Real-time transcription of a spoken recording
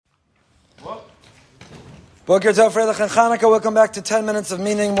Boker Tov, Freilich and Chanukah. Welcome back to 10 Minutes of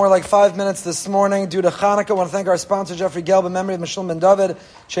Meaning, more like 5 minutes this morning. Due to Chanukah, I want to thank our sponsor, Jeffrey Gelb, in memory of Mishulm ben David,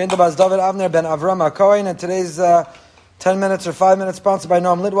 Shein Baz David Avner ben Avram HaKohen. And today's 10 minutes or 5 minutes sponsored by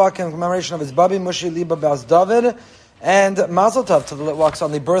Noam Litwak in commemoration of his Babi, Mushi Liba Baz David. And Mazel Tov to the Litwaks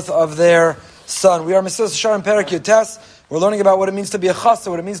on the birth of their son. We are Mesilas Yesharim Perek Yutes. We're learning about what it means to be a chassid.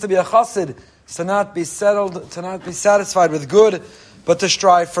 What it means to be a chassid is to not be settled, to not be satisfied with good, but to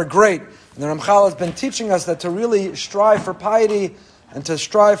strive for great. And the Ramchal has been teaching us that to really strive for piety and to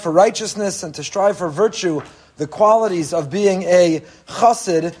strive for righteousness and to strive for virtue, the qualities of being a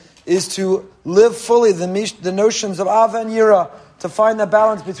chassid is to live fully the notions of Ava and Yira, to find that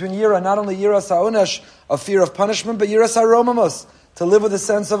balance between Yira, not only Yira Sa'onesh, a fear of punishment, but Yira Sa'romamus, to live with a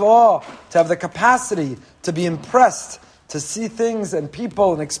sense of awe, to have the capacity to be impressed, to see things and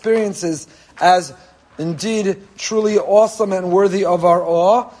people and experiences as indeed truly awesome and worthy of our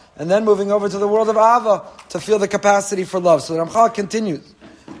awe. And then moving over to the world of Ava, to feel the capacity for love. So the Ramchal continues.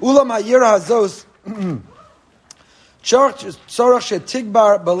 Ulam ha'yira hazos, tzorach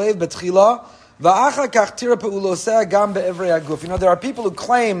shetigbar balev betchila, va'achar kach tira pe'uloseh gam be'evrei haguf. You know, there are people who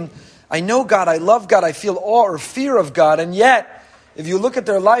claim, I know God, I love God, I feel awe or fear of God, and yet, if you look at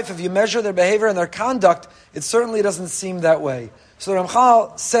their life, if you measure their behavior and their conduct, it certainly doesn't seem that way. So the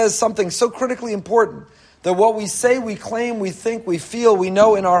Ramchal says something so critically important, that what we say, we claim, we think, we feel, we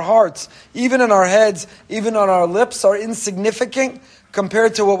know in our hearts, even in our heads, even on our lips, are insignificant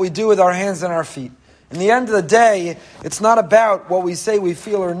compared to what we do with our hands and our feet. In the end of the day, it's not about what we say, we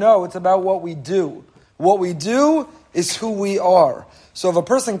feel, or know, it's about what we do. What we do is who we are. So if a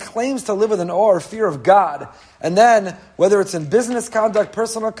person claims to live with an awe or fear of God, and then, whether it's in business conduct,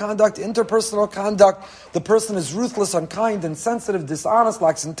 personal conduct, interpersonal conduct, the person is ruthless, unkind, insensitive, dishonest,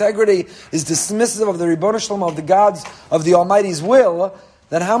 lacks integrity, is dismissive of the Ribono Shel Olam, of the gods, of the Almighty's will,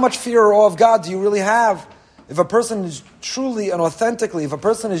 then how much fear or awe of God do you really have? If a person is truly and authentically, if a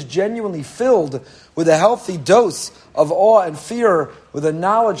person is genuinely filled with a healthy dose of awe and fear, with a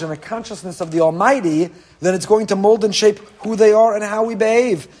knowledge and a consciousness of the Almighty, then it's going to mold and shape who they are and how we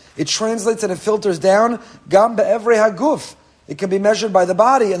behave. It translates and it filters down, gam be'evrei haguf. It can be measured by the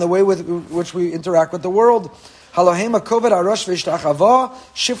body and the way with which we interact with the world. Halohem hakoved harosh v'ishtachava,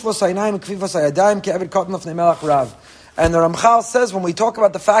 shiflos ha'inayim k'fifos ha'yadayim ke'eved katan lefnei melech rav. And the Ramchal says when we talk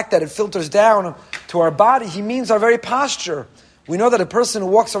about the fact that it filters down to our body, he means our very posture. We know that a person who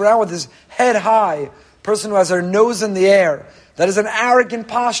walks around with his head high, a person who has their nose in the air, that is an arrogant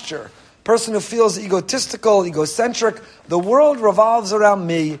posture. A person who feels egotistical, egocentric. The world revolves around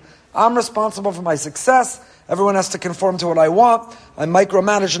me. I'm responsible for my success. Everyone has to conform to what I want. I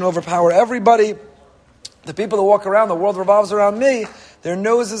micromanage and overpower everybody. The people who walk around, the world revolves around me. Their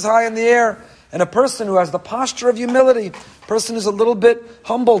nose is high in the air. And a person who has the posture of humility, a person who's a little bit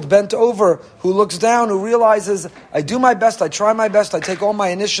humbled, bent over, who looks down, who realizes, I do my best, I try my best, I take all my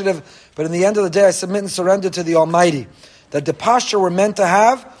initiative, but in the end of the day, I submit and surrender to the Almighty. That the posture we're meant to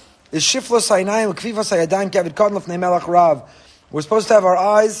have is shiflos ha'inayim k'fifos ha'yadayim ke'eved katan lefnei melech rav. We're supposed to have our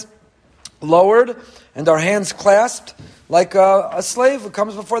eyes lowered and our hands clasped like a slave who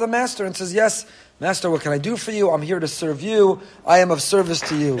comes before the master and says, yes, Master, what can I do for you? I'm here to serve you. I am of service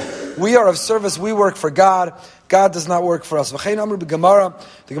to you. We are of service. We work for God. God does not work for us. The Gemara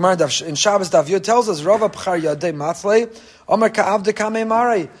in Shabbos Daf Yud tells us, Rava Pchar Yadei Matzlei, Omer Ka'avde Kamei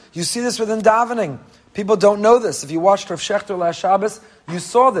Marei. You see this within davening. People don't know this. If you watched Rav Shechter last Shabbos, you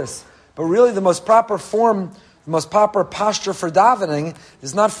saw this. But really the most proper form, the most proper posture for davening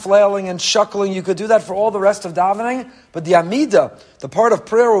is not flailing and shuckling. You could do that for all the rest of davening. But the Amidah, the part of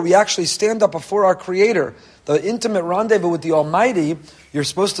prayer where we actually stand up before our Creator, the intimate rendezvous with the Almighty, you're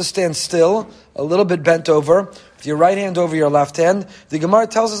supposed to stand still, a little bit bent over, with your right hand over your left hand. The Gemara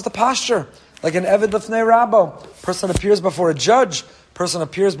tells us the posture, like an Eved Lefnei Rabbo. Person appears before a judge. Person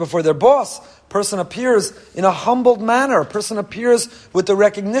appears before their boss. Person appears in a humbled manner. Person appears with the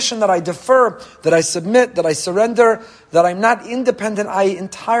recognition that I defer, that I submit, that I surrender, that I'm not independent, I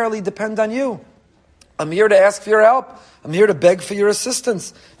entirely depend on you. I'm here to ask for your help. I'm here to beg for your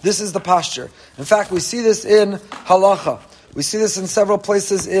assistance. This is the posture. In fact, we see this in halacha. We see this in several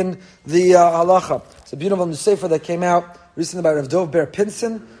places in the halacha. It's a beautiful new sefer that came out recently by Rav Dov Ber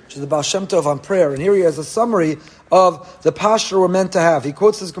Pinson, which is the Baal Shem Tov on prayer. And here he has a summary of the posture we're meant to have. He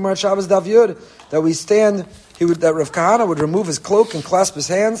quotes this Gemara Shabbos Daf Yud, that we stand, that Rav Kahana would remove his cloak and clasp his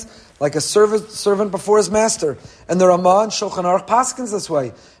hands like a servant before his master. And the Ramah and Shulchan Aruch paskins this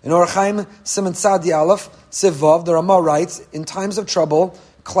way. In Orach Chaim Siman Tzadi Aleph, Siv Vav, the Ramah writes, in times of trouble,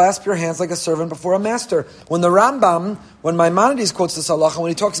 clasp your hands like a servant before a master. When Maimonides quotes this halacha, when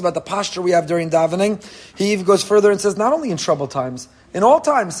he talks about the posture we have during davening, he even goes further and says, not only in troubled times, in all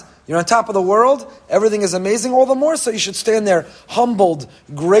times, you're on top of the world, everything is amazing, all the more so you should stand there humbled,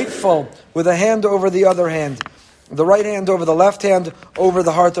 grateful, with a hand over the other hand. The right hand over the left hand, over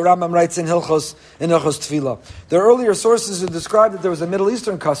the heart. The Rambam writes in Hilchos Tefillah. There are earlier sources who describe that there was a Middle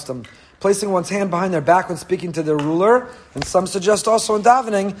Eastern custom, placing one's hand behind their back when speaking to their ruler. And some suggest also in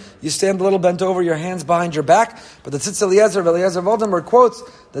davening, you stand a little bent over, your hands behind your back. But the Tzitz Eliezer of Voldemar quotes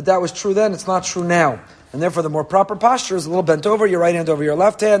that was true then, it's not true now. And therefore the more proper posture is a little bent over, your right hand over your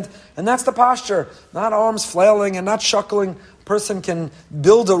left hand. And that's the posture. Not arms flailing and not shuckling. Person can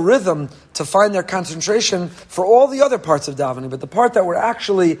build a rhythm to find their concentration for all the other parts of davening. But the part that we're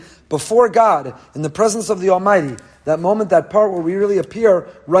actually before God, in the presence of the Almighty, that moment, that part where we really appear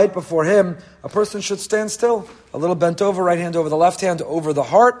right before Him, a person should stand still, a little bent over, right hand over the left hand, over the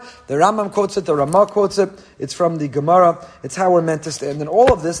heart. The Rambam quotes it, the Ramah quotes it, it's from the Gemara, it's how we're meant to stand. And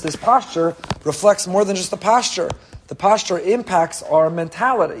all of this posture, reflects more than just the posture. The posture impacts our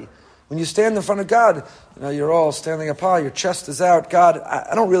mentality. When you stand in front of God, you're all standing up high, your chest is out. God,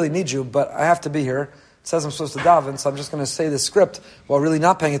 I don't really need you, but I have to be here. It says I'm supposed to daven, so I'm just going to say this script while really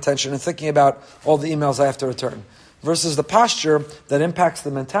not paying attention and thinking about all the emails I have to return. Versus the posture that impacts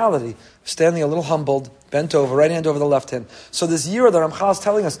the mentality, standing a little humbled, bent over, right hand over the left hand. So this year that Ramchal is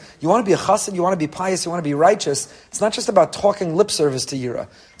telling us, you want to be a chassid, you want to be pious, you want to be righteous, it's not just about talking lip service to Yira.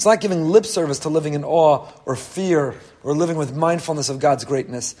 It's not giving lip service to living in awe or fear or living with mindfulness of God's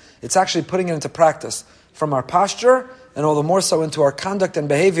greatness. It's actually putting it into practice from our posture and all the more so into our conduct and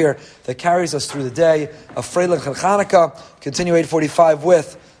behavior that carries us through the day of Freilich and Chanukah. Continue 8:45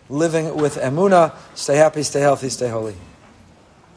 with living with Emunah. Stay happy, stay healthy, stay holy.